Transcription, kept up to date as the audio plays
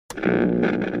Old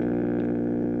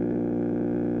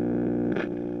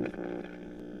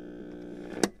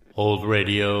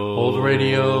radio, old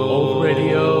radio, old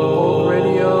radio, old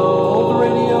radio, old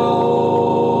radio.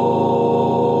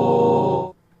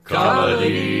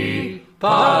 Comedy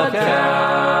Podcast.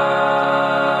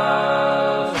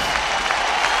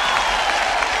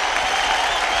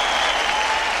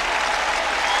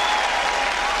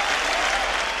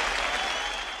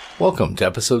 Welcome to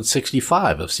episode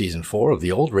 65 of season 4 of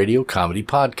the Old Radio Comedy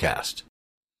Podcast.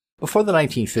 Before the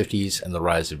 1950s and the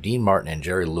rise of Dean Martin and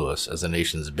Jerry Lewis as the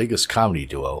nation's biggest comedy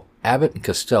duo, Abbott and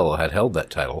Costello had held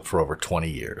that title for over 20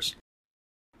 years.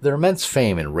 Their immense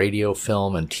fame in radio,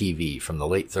 film, and TV from the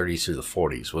late 30s through the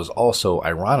 40s was also,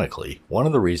 ironically, one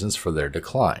of the reasons for their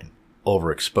decline: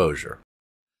 overexposure.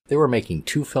 They were making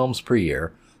 2 films per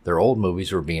year, their old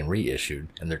movies were being reissued,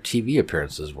 and their TV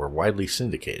appearances were widely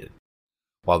syndicated,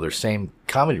 while their same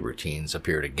comedy routines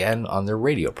appeared again on their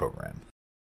radio program.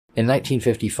 In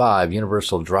 1955,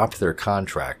 Universal dropped their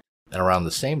contract, and around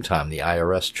the same time the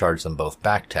IRS charged them both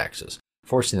back taxes,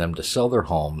 forcing them to sell their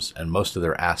homes and most of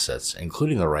their assets,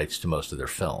 including the rights to most of their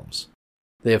films.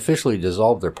 They officially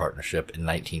dissolved their partnership in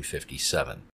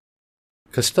 1957.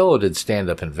 Costello did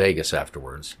stand-up in Vegas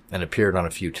afterwards, and appeared on a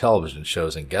few television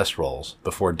shows and guest roles,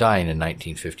 before dying in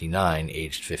 1959,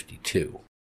 aged 52.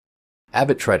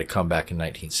 Abbott tried to come back in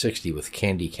 1960 with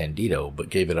Candy Candido, but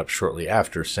gave it up shortly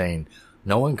after, saying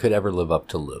no one could ever live up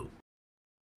to Lou.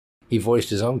 He voiced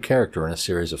his own character in a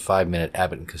series of 5-minute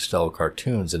Abbott and Costello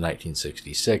cartoons in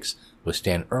 1966, with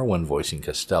Stan Irwin voicing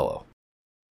Costello.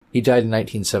 He died in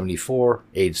 1974,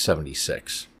 aged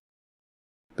 76.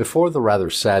 Before the rather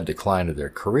sad decline of their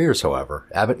careers, however,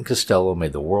 Abbott and Costello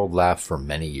made the world laugh for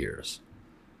many years.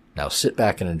 Now sit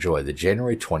back and enjoy the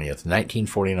January 20th,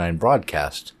 1949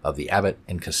 broadcast of The Abbott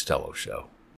and Costello Show.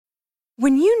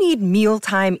 When you need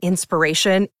mealtime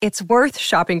inspiration, it's worth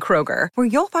shopping Kroger, where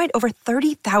you'll find over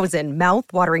 30,000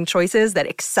 mouth-watering choices that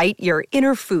excite your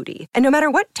inner foodie. And no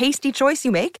matter what tasty choice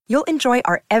you make, you'll enjoy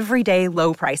our everyday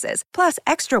low prices, plus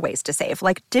extra ways to save,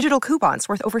 like digital coupons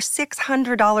worth over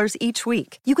 $600 each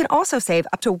week. You can also save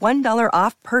up to $1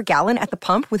 off per gallon at the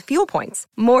pump with fuel points.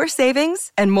 More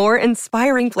savings and more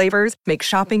inspiring flavors make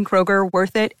shopping Kroger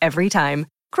worth it every time.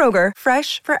 Kroger,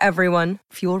 fresh for everyone.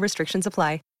 Fuel restrictions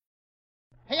apply.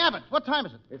 Hey, Abbott, what time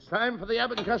is it? It's time for the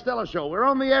Abbott and Costello Show. We're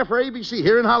on the air for ABC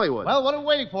here in Hollywood. Well, what are we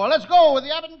waiting for? Let's go with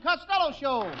the Abbott and Costello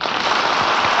Show.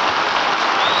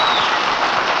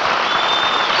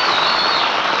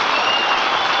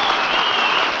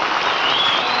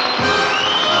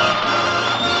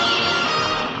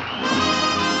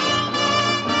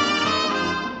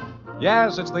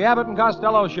 Yes, it's the Abbott and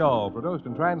Costello Show, produced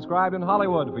and transcribed in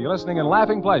Hollywood for your listening and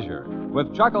laughing pleasure,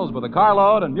 with chuckles with a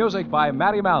carload and music by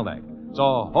Matty Malnick.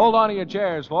 So hold on to your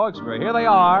chairs, folks, for here they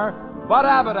are, Bud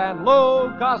Abbott and Lou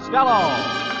Costello.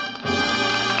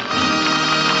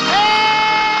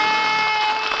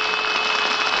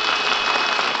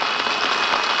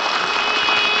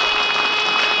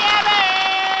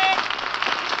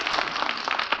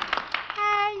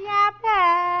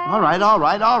 All right.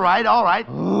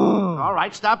 All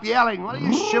right, stop yelling. What are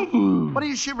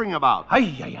you shivering about?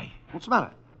 Hey. What's the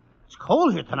matter? It's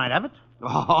cold here tonight, Abbott.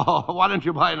 Oh, why don't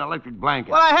you buy an electric blanket?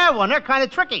 Well, I have one. They're kind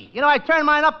of tricky. You know, I turned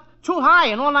mine up too high,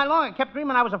 and all night long I kept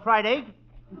dreaming I was a fried egg.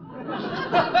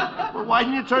 Well, why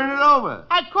didn't you turn it over?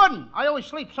 I couldn't. I always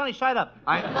sleep sunny side up.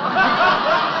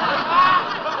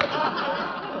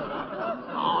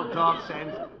 Oh, talk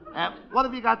sense. What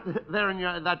have you got there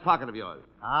in that pocket of yours?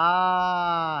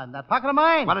 Ah, in that pocket of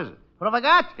mine. What is it? What have I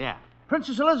got? Yeah.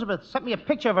 Princess Elizabeth sent me a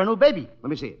picture of her new baby. Let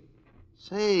me see it.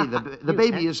 Say, the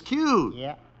baby is cute.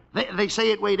 Yeah. They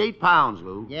say it weighed 8 pounds,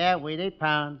 Lou. Yeah, weighed 8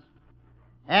 pounds.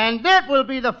 And that will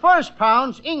be the first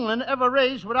pounds England ever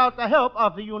raised without the help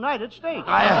of the United States.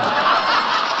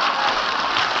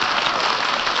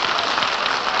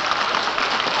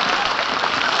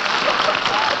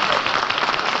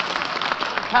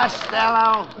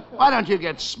 Costello, why don't you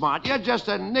get smart? You're just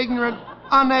an ignorant,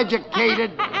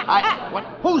 uneducated... What?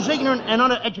 Who's ignorant and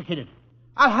uneducated?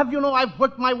 I'll have you know I've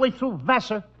worked my way through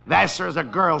Vassar. Vassar is a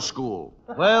girls' school.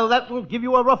 Well, that will give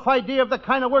you a rough idea of the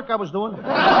kind of work I was doing.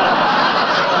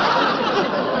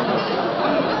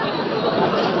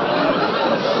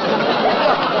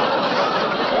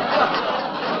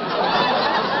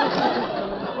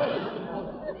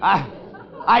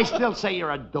 I still say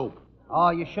you're a dope.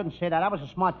 Oh, you shouldn't say that. I was a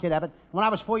smart kid, Abbott. When I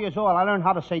was 4 years old, I learned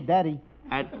how to say daddy.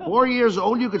 At 4 years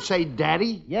old, you could say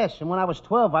daddy? Yes, and when I was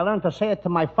 12, I learned to say it to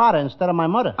my father instead of my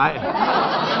mother.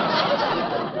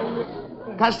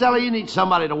 Costello, you need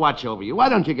somebody to watch over you. Why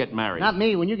don't you get married? Not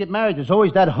me. When you get married, there's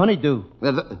always that honeydew.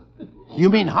 You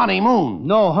mean honeymoon?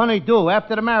 No, honey-do.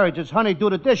 After the marriage, it's honey do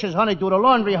the dishes, honey do the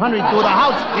laundry, honey do the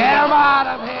house. Get him out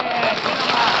of here! Get him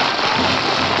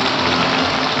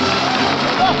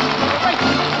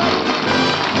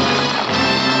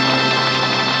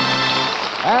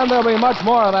And there'll be much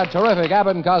more of that terrific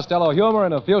Abbott and Costello humor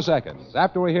in a few seconds,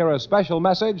 after we hear a special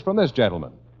message from this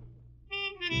gentleman.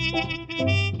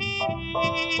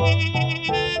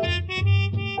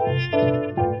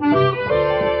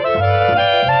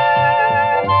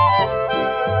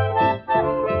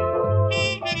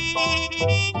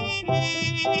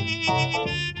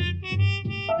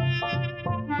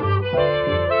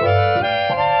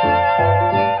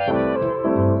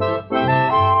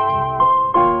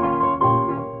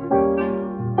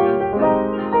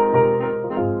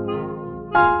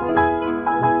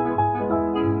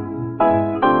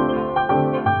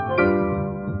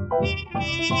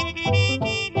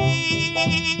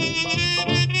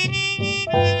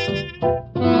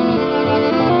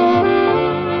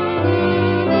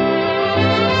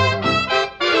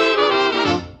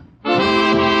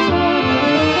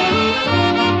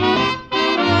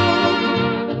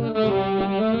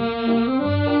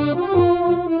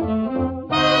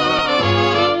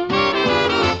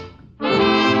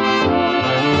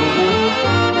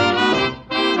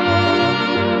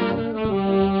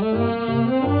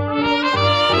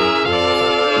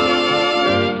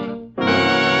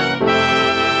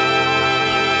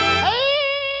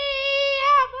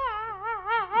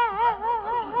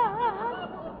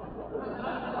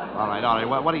 All right.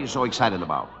 What are you so excited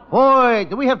about? Boy,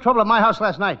 did we have trouble at my house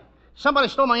last night. Somebody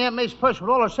stole my Aunt May's purse with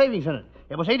all her savings in it.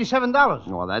 It was $87.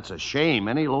 Oh, that's a shame.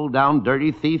 Any low-down,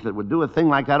 dirty thief that would do a thing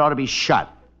like that ought to be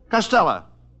shot. Costello,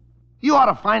 you ought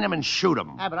to find him and shoot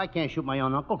him. Abbott, I can't shoot my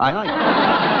own uncle, can I?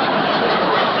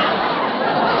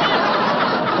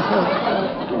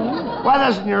 Why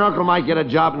doesn't your Uncle Mike get a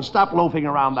job and stop loafing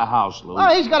around the house, Lou?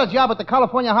 Oh, he's got a job at the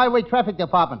California Highway Traffic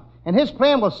Department, and his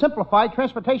plan will simplify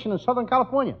transportation in Southern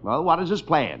California. Well, what is his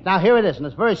plan? Now, here it is, and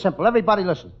it's very simple. Everybody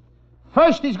listen.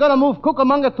 First, he's going to move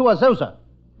Cucamonga to Azusa.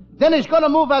 Then he's going to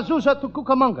move Azusa to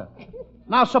Cucamonga.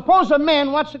 Now, suppose a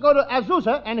man wants to go to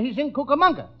Azusa, and he's in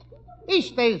Cucamonga. He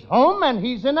stays home, and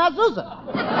he's in Azusa.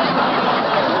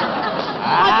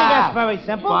 I think that's very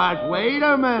simple. But wait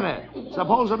a minute.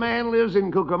 Suppose a man lives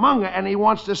in Cucamonga and he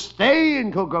wants to stay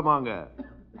in Cucamonga.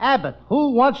 Abbott, who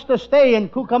wants to stay in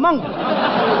Cucamonga?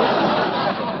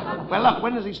 Well, look,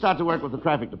 when does he start to work with the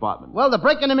traffic department? Well, they're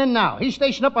breaking him in now. He's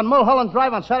stationed up on Mulholland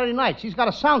Drive on Saturday nights. He's got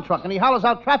a sound truck, and he hollers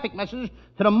out traffic messages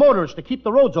to the motorists to keep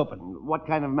the roads open. What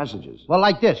kind of messages? Well,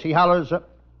 like this. He hollers,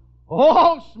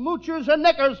 all smoochers and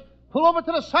knickers, pull over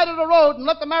to the side of the road and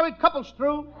let the married couples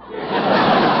through.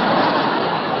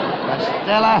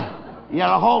 Costello,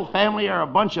 your whole family are a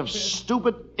bunch of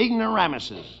stupid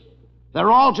ignoramuses. They're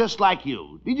all just like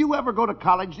you. Did you ever go to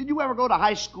college? Did you ever go to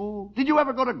high school? Did you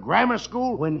ever go to grammar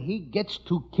school? When he gets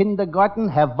to kindergarten,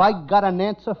 have I got an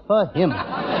answer for him?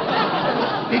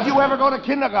 Did you ever go to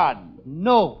kindergarten?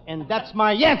 No, and that's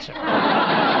my answer.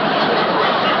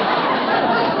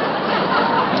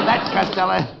 That,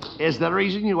 Costello, is the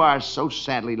reason you are so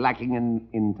sadly lacking in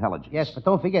intelligence. Yes, but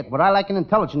don't forget, what I lack in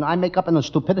intelligence, I make up in the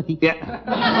stupidity. Yeah.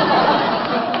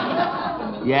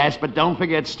 Yes, but don't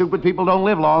forget, stupid people don't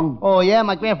live long. Oh, yeah?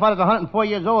 My grandfather's 104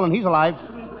 years old, and he's alive.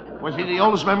 Was he the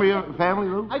oldest member of your family,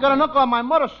 Lou? I got an uncle on my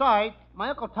mother's side. My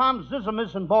Uncle Tom Zism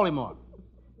is in Baltimore.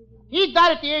 He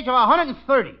died at the age of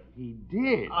 130. He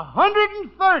did?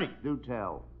 130. Do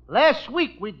tell. Last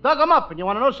week, we dug him up, and you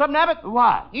want to know something, Abbott?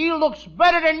 What? He looks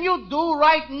better than you do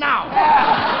right now.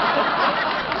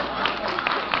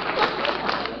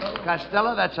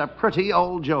 Costello, that's a pretty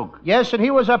old joke. Yes, and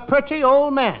he was a pretty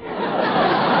old man.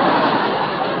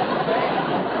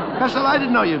 Costello, I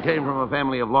didn't know you came from a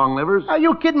family of long livers. Are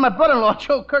you kidding? My brother-in-law,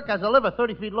 Joe Kirk, has a liver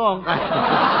 30 feet long.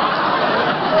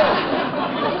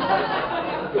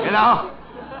 You know,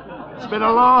 it's been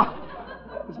a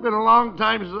long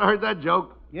time since I heard that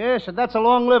joke. Yes, and that's a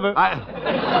long liver. I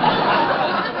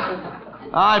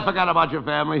forgot about your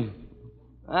family.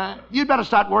 You'd better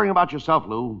start worrying about yourself,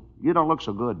 Lou. You don't look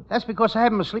so good. That's because I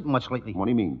haven't been sleeping much lately. What do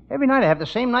you mean? Every night I have the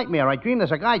same nightmare. I dream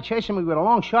there's a guy chasing me with a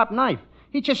long, sharp knife.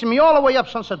 He's chasing me all the way up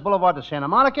Sunset Boulevard to Santa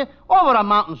Monica, over the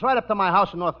mountains, right up to my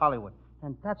house in North Hollywood.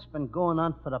 And that's been going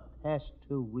on for the past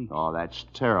 2 weeks. Oh, that's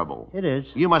terrible. It is.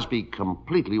 You must be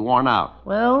completely worn out.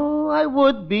 Well, I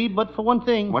would be, but for one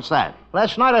thing. What's that?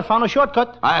 Last night I found a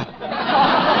shortcut.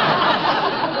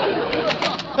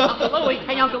 Uncle Louie.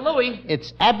 Hey, Uncle Louie.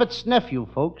 It's Abbott's nephew,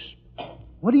 folks.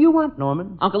 What do you want,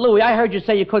 Norman? Uncle Louie, I heard you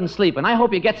say you couldn't sleep, and I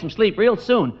hope you get some sleep real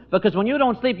soon, because when you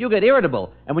don't sleep, you get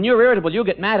irritable. And when you're irritable, you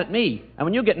get mad at me. And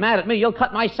when you get mad at me, you'll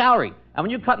cut my salary. And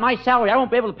when you cut my salary, I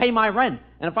won't be able to pay my rent.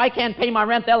 And if I can't pay my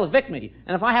rent, they'll evict me.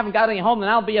 And if I haven't got any home, then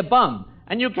I'll be a bum.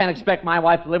 And you can't expect my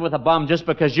wife to live with a bum just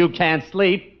because you can't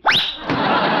sleep.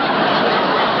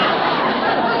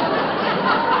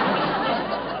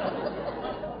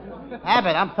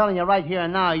 Abbott, I'm telling you right here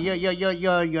and now,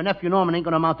 your nephew Norman ain't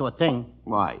going to amount to a thing.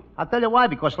 Why? I'll tell you why,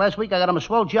 because last week I got him a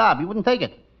swell job. He wouldn't take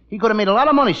it. He could have made a lot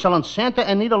of money selling Santa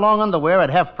and Nita long underwear at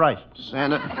half price.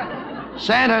 Santa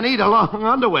and Nita long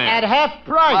underwear. At half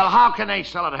price. Well, how can they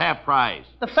sell it at half price?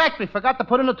 The factory forgot to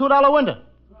put in a $2 window.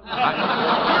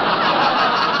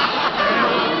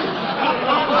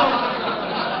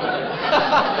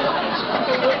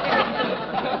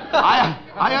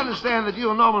 I understand that you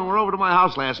and Norman were over to my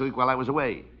house last week while I was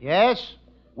away. Yes?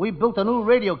 We built a new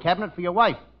radio cabinet for your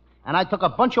wife. And I took a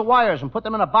bunch of wires and put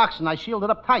them in a box and I sealed it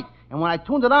up tight. And when I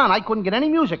tuned it on, I couldn't get any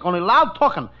music, only loud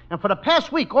talking. And for the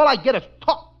past week, all I get is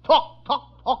talk.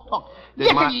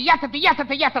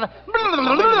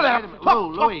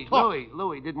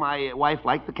 Louis, did my wife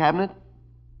like the cabinet?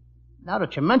 Now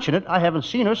that you mention it, I haven't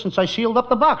seen her since I sealed up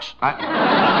the box.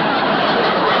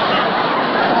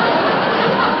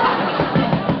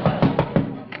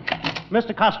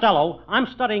 Mr. Costello, I'm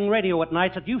studying radio at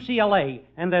nights at UCLA,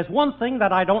 and there's one thing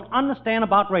that I don't understand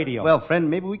about radio. Well, friend,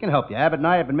 maybe we can help you. Abbott and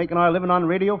I have been making our living on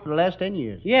radio for the last 10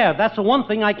 years. Yeah, that's the one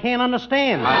thing I can't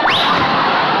understand. Look,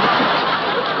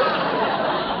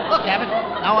 Abbott,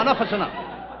 now enough is enough.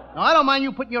 Now, I don't mind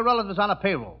you putting your relatives on a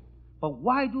payroll, but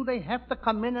why do they have to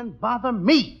come in and bother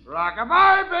me?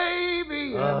 Rock-a-bye,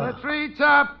 baby, in the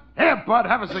treetop. Here, Bud,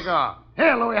 have a cigar.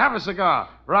 Here, Louie, have a cigar.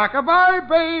 Rock-a-bye,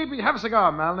 baby. Have a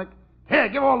cigar, Malnick. Here,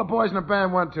 give all the boys in the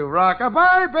band one, too.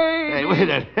 Rock-a-bye, baby. Hey, wait a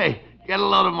minute. Hey, get a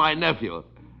load of my nephew.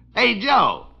 Hey,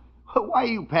 Joe, why are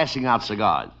you passing out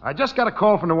cigars? I just got a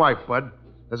call from the wife, Bud.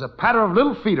 There's a patter of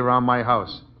little feet around my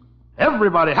house.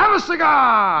 Everybody, have a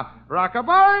cigar!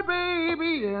 Rock-a-bye,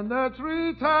 baby, in the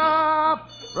treetop.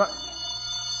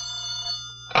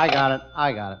 I got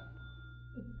it.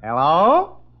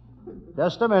 Hello?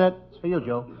 Just a minute. It's for you,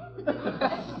 Joe.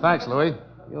 Thanks, Louie.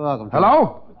 You're welcome, Joe.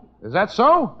 Hello? Is that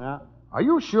so? Yeah. Are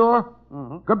you sure?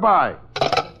 Mm-hmm. Goodbye.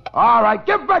 All right,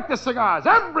 give back the cigars.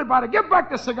 Everybody, give back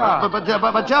the cigars. But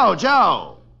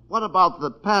Joe, what about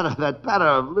that patter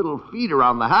of little feet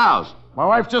around the house? My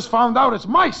wife just found out it's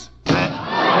mice.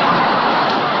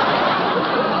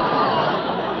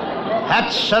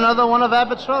 That's another one of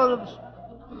Abbott's relatives.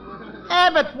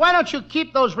 Abbott, why don't you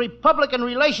keep those Republican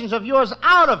relations of yours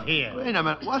out of here? Wait a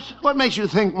minute. What makes you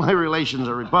think my relations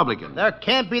are Republican? There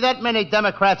can't be that many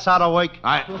Democrats out of work.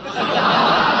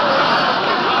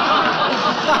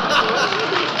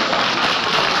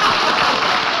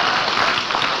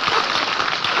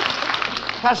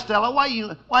 Costello,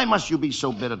 why must you be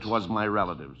so bitter towards my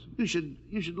relatives? You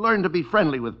should learn to be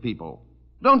friendly with people.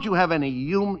 Don't you have any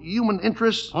human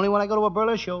interests? Only when I go to a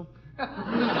burlesque show.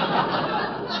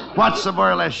 What's the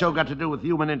burlesque show got to do with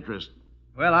human interest?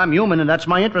 Well, I'm human, and that's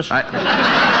my interest.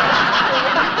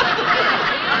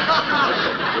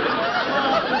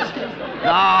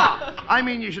 I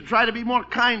mean you should try to be more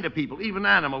kind to people. Even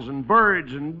animals and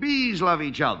birds and bees love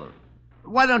each other.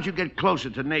 Why don't you get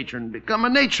closer to nature and become a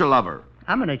nature lover?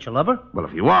 I'm a nature lover. Well,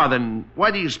 if you are, then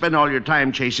why do you spend all your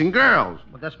time chasing girls?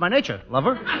 Well, that's my nature,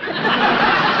 lover.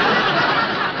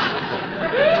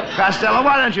 Costello,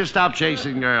 why don't you stop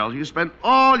chasing girls? You spend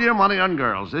all your money on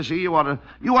girls. This year you want to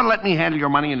let me handle your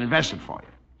money and invest it for you.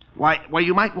 Why,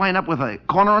 you might wind up with a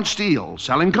corner on steel,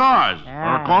 selling cars,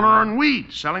 or a corner on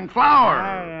wheat, selling flour.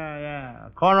 Yeah. A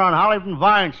corner on Hollywood and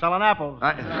Vine, selling apples.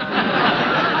 Well,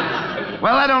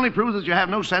 that only proves that you have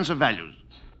no sense of values.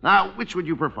 Now, which would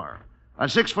you prefer? A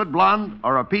 6-foot blonde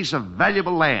or a piece of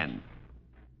valuable land?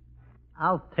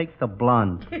 I'll take the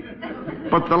blonde.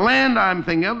 But the land I'm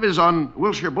thinking of is on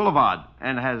Wilshire Boulevard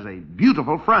and has a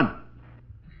beautiful front.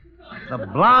 The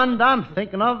blonde I'm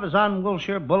thinking of is on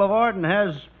Wilshire Boulevard and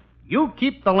has... You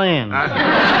keep the land. Well,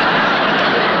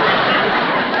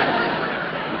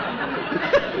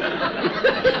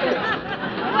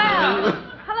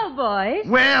 hello, boys.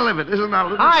 Well, if it isn't our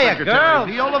little Hiya, secretary, girl.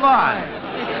 Viola Vaughn.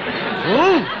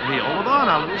 Who? Viola Vaughn,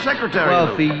 our little secretary.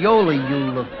 Well, Viola,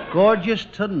 you look gorgeous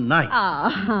tonight.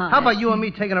 Ah. How about you and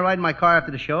me taking a ride in my car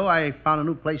after the show? I found a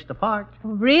new place to park.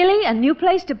 Really? A new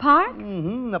place to park?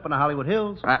 Mm-hmm, up in the Hollywood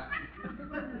Hills.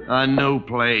 A new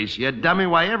place. You dummy.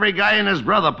 Why, every guy and his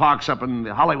brother parks up in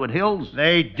the Hollywood Hills.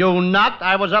 They do not.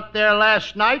 I was up there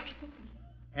last night,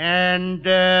 and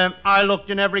I looked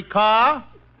in every car,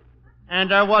 and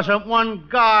there wasn't one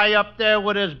guy up there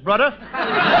with his brother.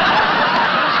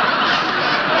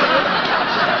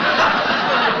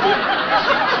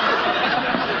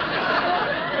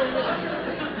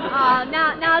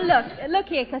 Now look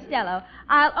here, Costello.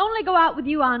 I'll only go out with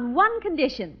you on one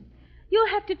condition. You'll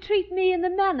have to treat me in the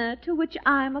manner to which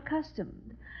I'm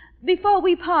accustomed. Before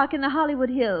we park in the Hollywood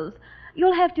Hills,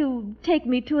 you'll have to take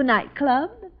me to a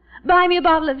nightclub, buy me a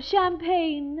bottle of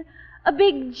champagne, a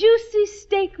big juicy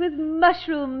steak with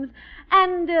mushrooms,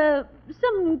 and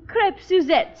some crepe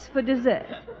Suzettes for dessert.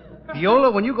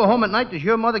 Viola, when you go home at night, does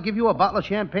your mother give you a bottle of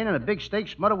champagne and a big steak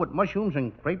smothered with mushrooms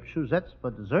and crepe Suzettes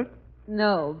for dessert?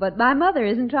 No, but my mother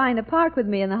isn't trying to park with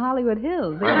me in the Hollywood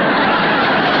Hills.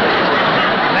 That's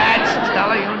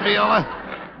telling him, Viola.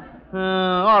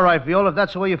 All right, Viola, if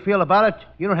that's the way you feel about it,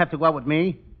 you don't have to go out with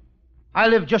me. I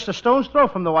live just a stone's throw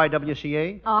from the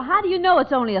YWCA. Oh, how do you know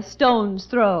it's only a stone's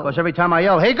throw? Because every time I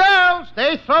yell, "Hey, girls,"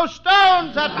 they throw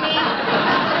stones at me.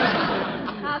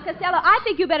 Costello, I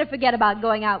think you better forget about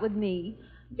going out with me.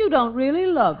 You don't really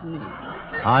love me.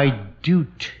 I do,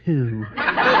 too.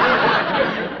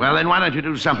 Well, then why don't you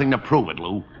do something to prove it,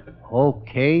 Lou?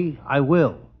 Okay, I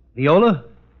will. Viola,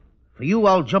 for you,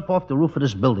 I'll jump off the roof of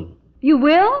this building. You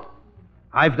will?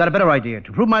 I've got a better idea.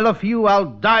 To prove my love for you, I'll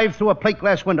dive through a plate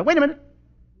glass window. Wait a minute.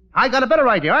 I got a better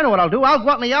idea. I know what I'll do. I'll go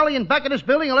out in the alley in back of this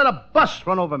building and let a bus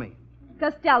run over me.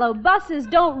 Costello, buses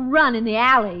don't run in the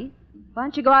alley. Why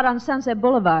don't you go out on Sunset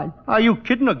Boulevard? Are you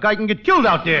kidding? A guy can get killed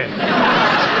out there.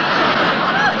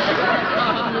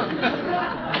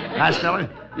 Costello,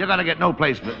 you're going to get no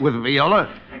place with Viola.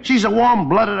 She's a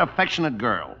warm-blooded, affectionate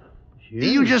girl.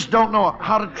 You just don't know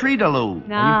how to treat her, Lou.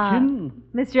 No,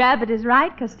 Mr. Abbott is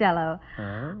right, Costello.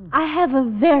 Oh. I have a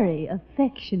very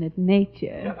affectionate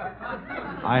nature.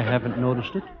 I haven't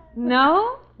noticed it.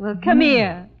 No? Well, come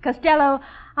here. Costello,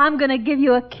 I'm going to give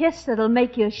you a kiss that'll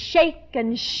make you shake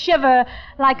and shiver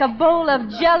like a bowl of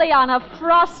jelly on a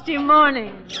frosty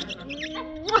morning.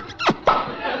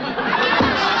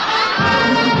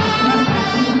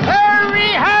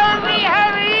 Hurry, hurry,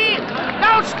 hurry!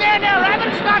 Don't stand there,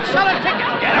 rabbits! Not selling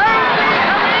tickets! Get hurry,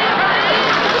 hurry,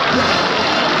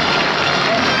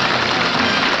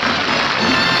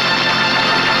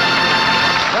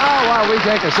 Now, while we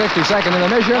take a 60-second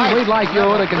intermission, we'd like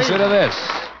you to consider this.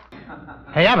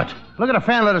 Hey, Abbott, look at the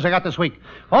fan letters I got this week.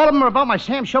 All of them are about my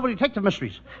Sam Shovel Detective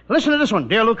mysteries. Listen to this one.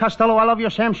 Dear Lou Costello, I love your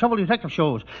Sam Shovel Detective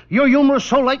shows. Your humor is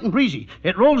so light and breezy.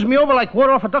 It rolls me over like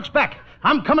water off a duck's back.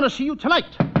 I'm coming to see you tonight.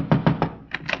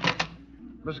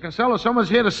 Mr. Costello, someone's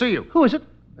here to see you. Who is it?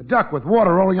 A duck with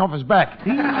water rolling off his back.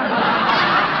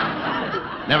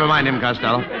 Never mind him,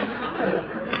 Costello.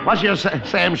 What's your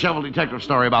Sam Shovel Detective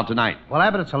story about tonight? Well,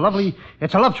 Abbott, it's a love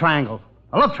triangle.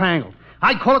 A love triangle.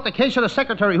 I call it the case of the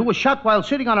secretary who was shot while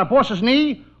sitting on her boss's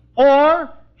knee, or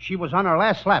she was on her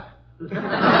last lap.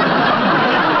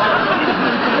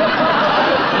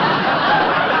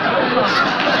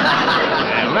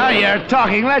 Well, you're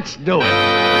talking. Let's do it.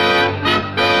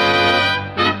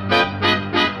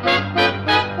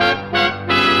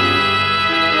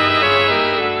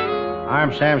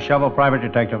 I'm Sam Shovel, private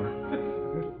detective.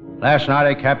 Last night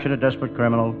I captured a desperate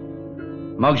criminal,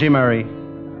 Muggsy Murray.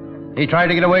 He tried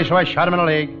to get away, so I shot him in the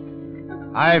leg.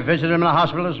 I visited him in the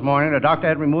hospital this morning. The doctor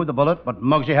had removed the bullet, but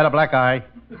Muggsy had a black eye.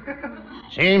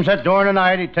 Seems that during the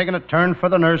night he'd taken a turn for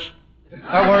the nurse.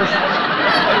 Or worse.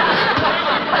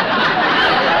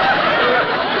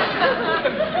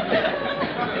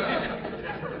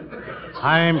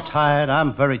 I'm tired.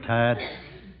 I'm very tired.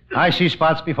 I see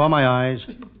spots before my eyes.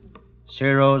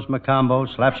 Ciros, Macambo,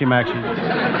 Slapsy Maxy.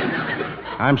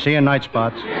 I'm seeing night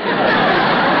spots.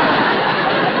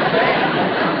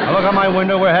 I look out my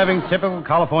window. We're having typical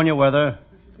California weather.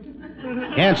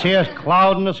 Can't see a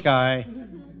cloud in the sky.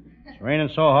 It's raining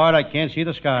so hard I can't see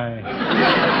the sky.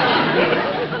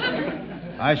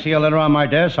 I see a letter on my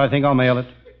desk. I think I'll mail it.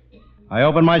 I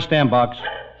open my stamp box.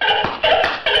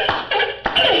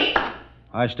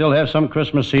 I still have some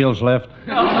Christmas seals left.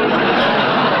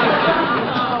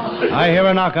 I hear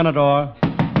a knock on the door.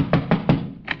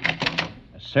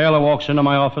 A sailor walks into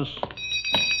my office.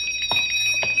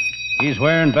 He's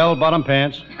wearing bell-bottom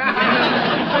pants.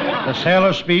 The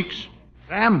sailor speaks.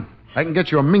 Sam, I can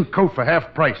get you a mink coat for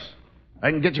half price. I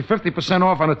can get you 50%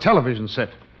 off on a television set.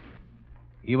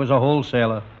 He was a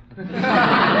wholesaler.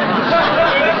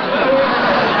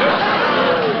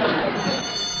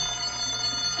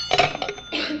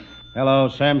 Hello,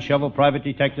 Sam Shovel, private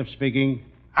detective speaking.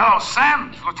 Hello,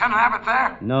 Sam. Is Lieutenant Abbott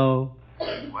there? No.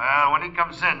 Well, when he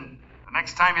comes in, the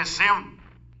next time you see him,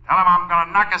 tell him I'm going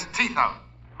to knock his teeth out.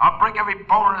 I'll break every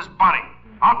bone in his body.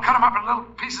 I'll cut him up in little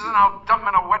pieces and I'll dump him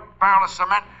in a wet barrel of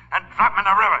cement and drop him in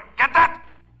the river. Get that?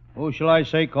 Who shall I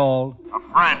say called? A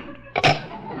friend.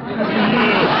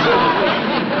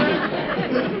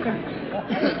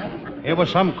 It was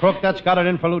some crook that's got it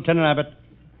in for Lieutenant Abbott.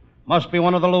 Must be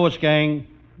one of the Lewis gang.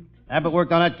 Abbott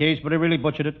worked on that case, but he really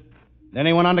butchered it. Then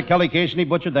he went on to Kelly case, and he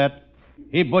butchered that.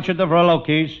 He butchered the Verlo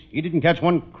case. He didn't catch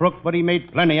one crook, but he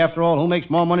made plenty. After all, who makes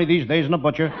more money these days than a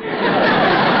butcher?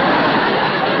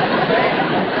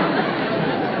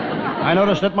 I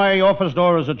noticed that my office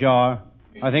door is ajar.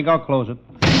 I think I'll close it.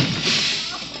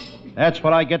 That's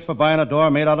what I get for buying a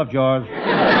door made out of jars.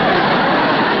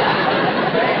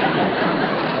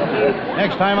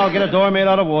 Next time I'll get a door made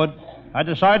out of wood. I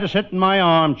decide to sit in my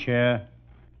armchair.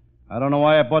 I don't know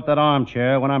why I bought that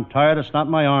armchair. When I'm tired, it's not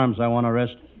my arms I want to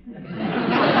rest.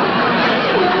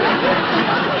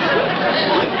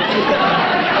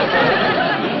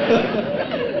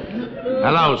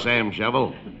 Hello, Sam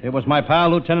Shovel. It was my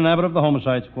pal, Lieutenant Abbott of the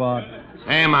Homicide Squad.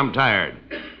 Sam, I'm tired.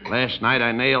 Last night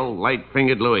I nailed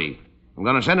light-fingered Louis. I'm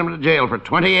going to send him to jail for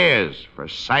 20 years for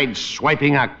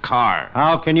side-swiping a car.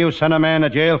 How can you send a man to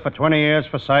jail for 20 years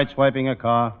for side-swiping a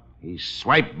car? He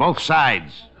swiped both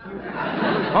sides.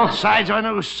 Both sides of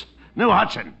a new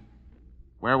Hudson.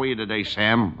 Where were you today,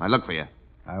 Sam? I looked for you.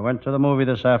 I went to the movie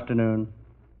this afternoon.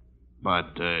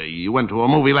 But you went to a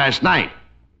movie last night.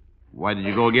 Why did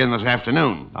you go again this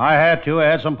afternoon? I had to. I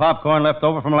had some popcorn left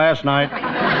over from last night.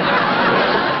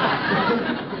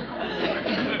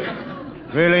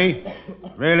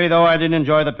 Really, though, I didn't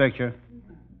enjoy the picture.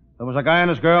 There was a guy and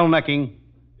his girl necking.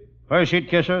 First she'd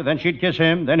kiss her, then she'd kiss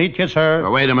him, then he'd kiss her.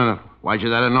 Well, wait a minute. Why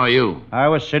should that annoy you? I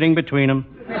was sitting between them.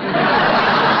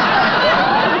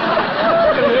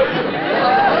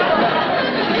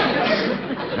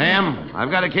 Sam,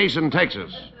 I've got a case in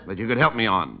Texas that you could help me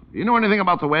on. Do you know anything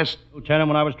about the West? Lieutenant,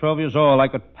 when I was 12 years old, I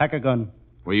could pack a gun.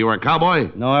 Well, you were a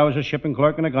cowboy? No, I was a shipping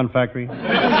clerk in a gun factory.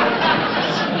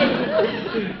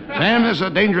 Sam, this is a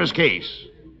dangerous case.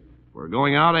 We're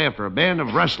going out after a band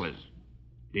of rustlers.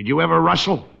 Did you ever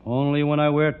rustle? Only when I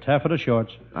wear taffeta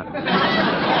shorts.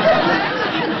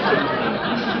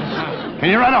 Can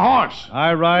you ride a horse?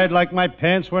 I ride like my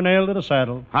pants were nailed to the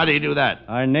saddle. How do you do that?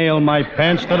 I nail my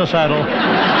pants to the saddle.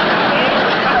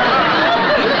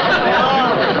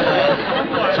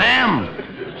 Sam,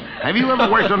 have you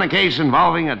ever worked on a case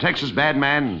involving a Texas bad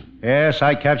man? Yes,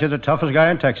 I captured the toughest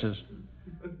guy in Texas.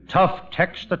 Tough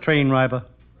Tex, the train robber.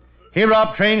 He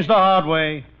robbed trains the hard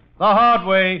way. The hard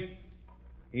way.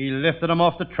 He lifted them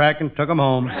off the track and took them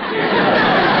home. And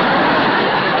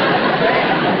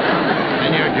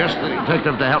you're just the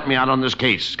detective to help me out on this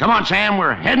case. Come on, Sam,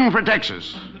 we're heading for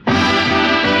Texas.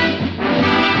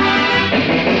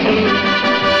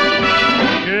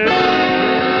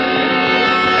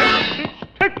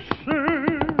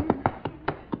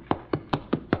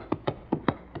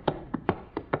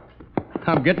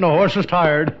 I'm getting the horses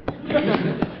tired.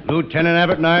 Lieutenant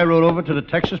Abbott and I rode over to the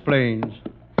Texas plains.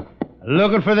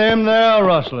 Looking for them there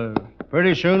rustlers.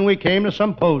 Pretty soon we came to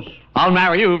some posts. I'll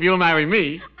marry you if you'll marry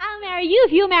me. I'll marry you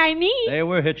if you marry me. They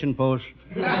were hitching posts.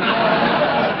 Suddenly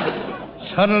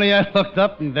I looked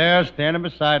up, and there, standing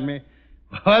beside me,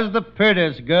 was the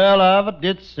prettiest girl I ever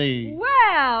did see.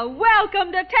 Well,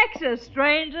 welcome to Texas,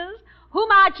 strangers. Who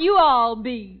might you all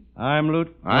be? I'm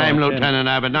Lieutenant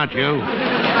Abbott, not you.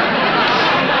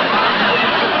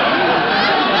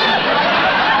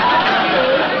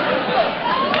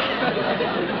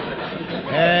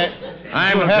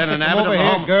 I'm Lieutenant Abbott of the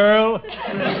Home... girl.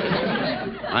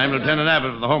 I'm Lieutenant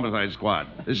Abbott of the Homicide Squad.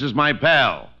 This is my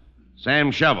pal,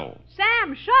 Sam Shovel.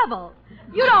 Sam Shovel?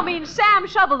 You don't mean Sam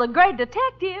Shovel, the great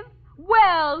detective?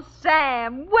 Well,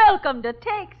 Sam, welcome to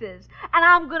Texas. And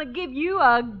I'm going to give you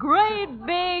a great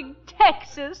big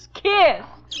Texas kiss.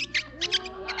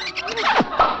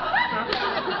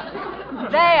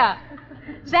 There.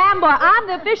 Sam, boy, I'm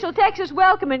the official Texas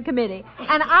Welcoming Committee,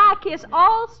 and I kiss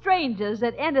all strangers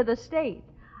that enter the state.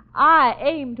 I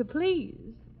aim to please.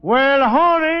 Well,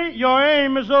 honey, your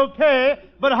aim is okay,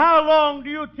 but how long do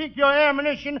you think your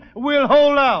ammunition will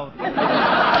hold out?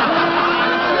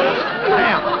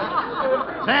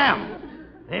 Sam,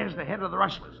 there's the head of the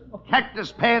rustlers.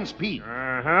 Cactus Pants Pete.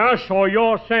 So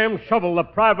you're Sam Shovel, the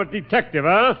private detective,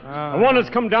 huh? The one that's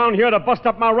come down here to bust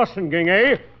up my rustling gang,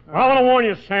 eh? I want to warn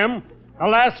you, Sam. The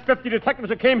last 50 detectives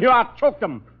that came here, I choked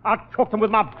them. I choked them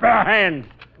with my bare hands.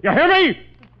 You hear me?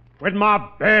 With my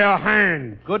bare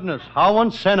hands. Goodness, how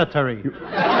unsanitary.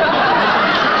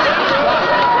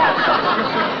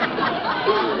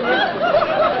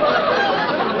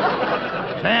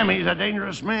 Sam, he's a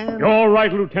dangerous man. You're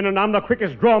right, Lieutenant. I'm the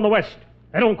quickest draw in the West.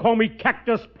 They don't call me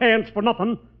Cactus Pants for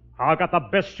nothing. I got the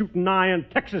best shooting eye in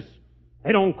Texas.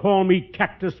 They don't call me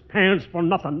Cactus Pants for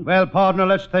nothing. Well, partner,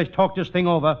 let's talk this thing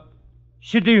over.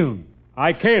 Sit down.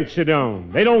 I can't sit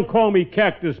down. They don't call me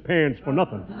Cactus Pants for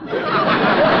nothing.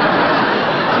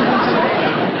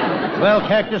 Well,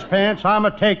 Cactus Pants, I'm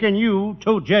a-taking you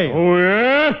to jail. Oh,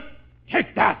 yeah?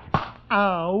 Take that.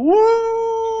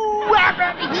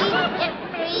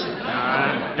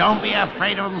 Don't be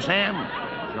afraid of him, Sam.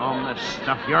 Show him the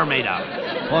stuff you're made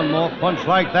of. One more punch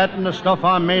like that and the stuff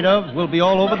I'm made of will be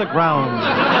all over the ground.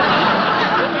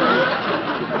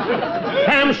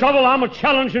 Sam Shovel, I'm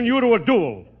challenging you to a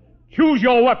duel. Choose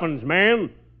your weapons, man.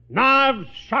 Knives,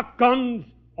 shotguns,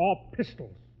 or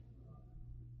pistols.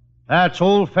 That's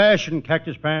old-fashioned,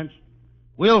 Cactus Pants.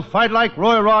 We'll fight like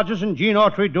Roy Rogers and Gene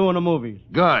Autry do in the movies.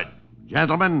 Good.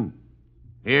 Gentlemen,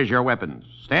 here's your weapons.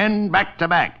 Stand back to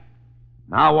back.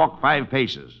 Now walk 5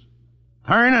 paces.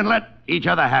 Turn and let each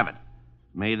other have it.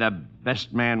 May the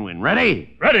best man win.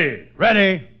 Ready? Ready.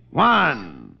 Ready.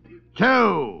 1,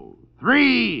 2,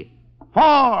 3,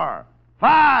 4,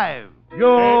 5.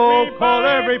 Yo, call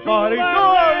everybody,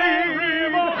 darling.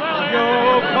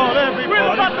 Yo, call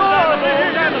everybody, darling.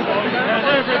 And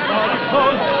everybody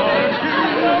calls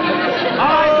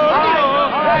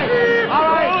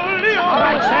All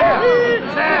right,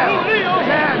 Sam, you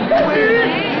win.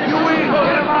 You win.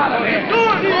 Get him out of here.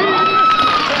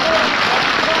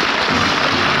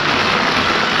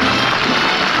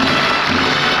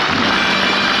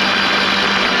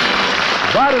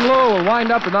 Bud and Lou will wind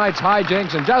up tonight's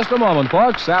hijinks in just a moment,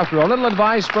 folks, after a little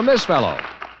advice from this fellow.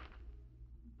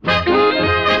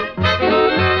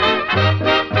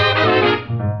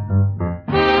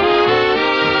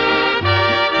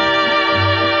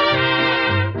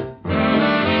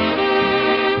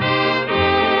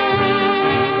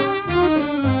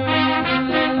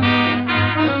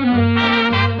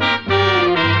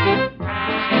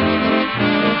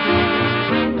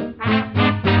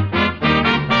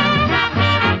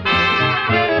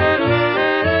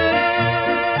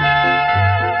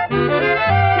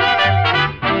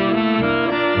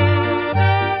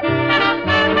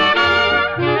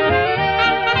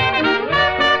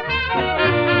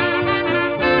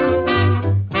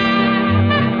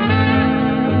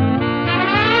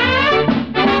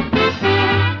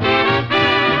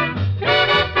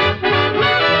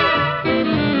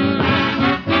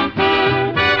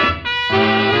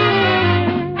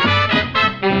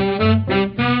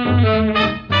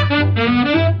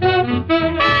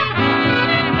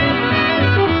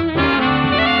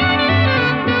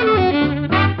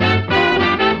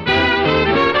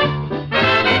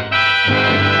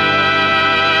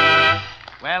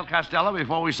 Costello,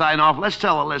 before we sign off, let's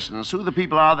tell the listeners who the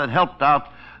people are that helped out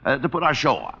to put our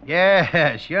show on.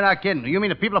 Yes, you're not kidding. You mean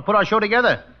the people that put our show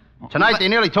together? Tonight they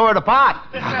nearly tore it apart.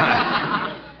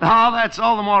 Oh, that's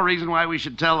all the more reason why we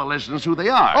should tell the listeners who they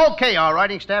are. Okay, our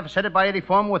writing staff is headed by Eddie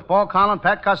Foreman with Paul Collin,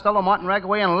 Pat Costello, Martin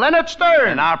Ragaway, and Leonard Stern.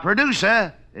 And our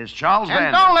producer is Charles Van.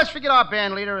 And don't let's forget our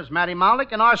band leader is Matty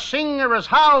Malnick, and our singer is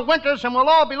Hal Winters, and we'll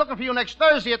all be looking for you next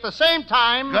Thursday at the same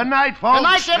time. Good night, folks. Good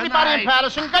night to everybody in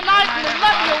Patterson. Good night, and we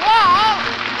love you all.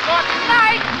 Good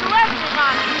night to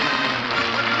everybody.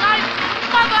 Good night,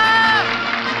 Mother.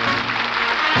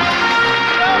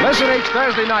 Listen each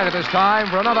Thursday night at this time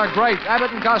for another great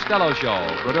Abbott and Costello show,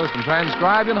 produced and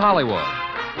transcribed in Hollywood.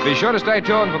 Be sure to stay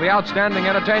tuned for the outstanding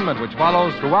entertainment which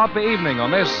follows throughout the evening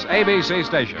on this ABC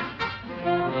station.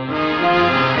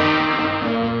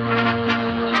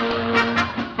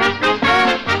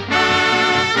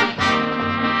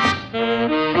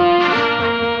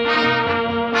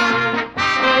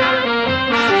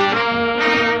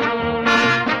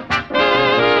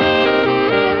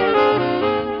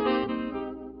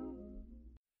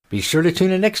 Be sure to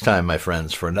tune in next time, my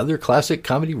friends, for another classic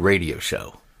comedy radio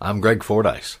show. I'm Greg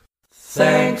Fordyce.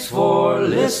 Thanks for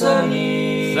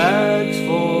listening. Thanks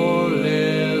for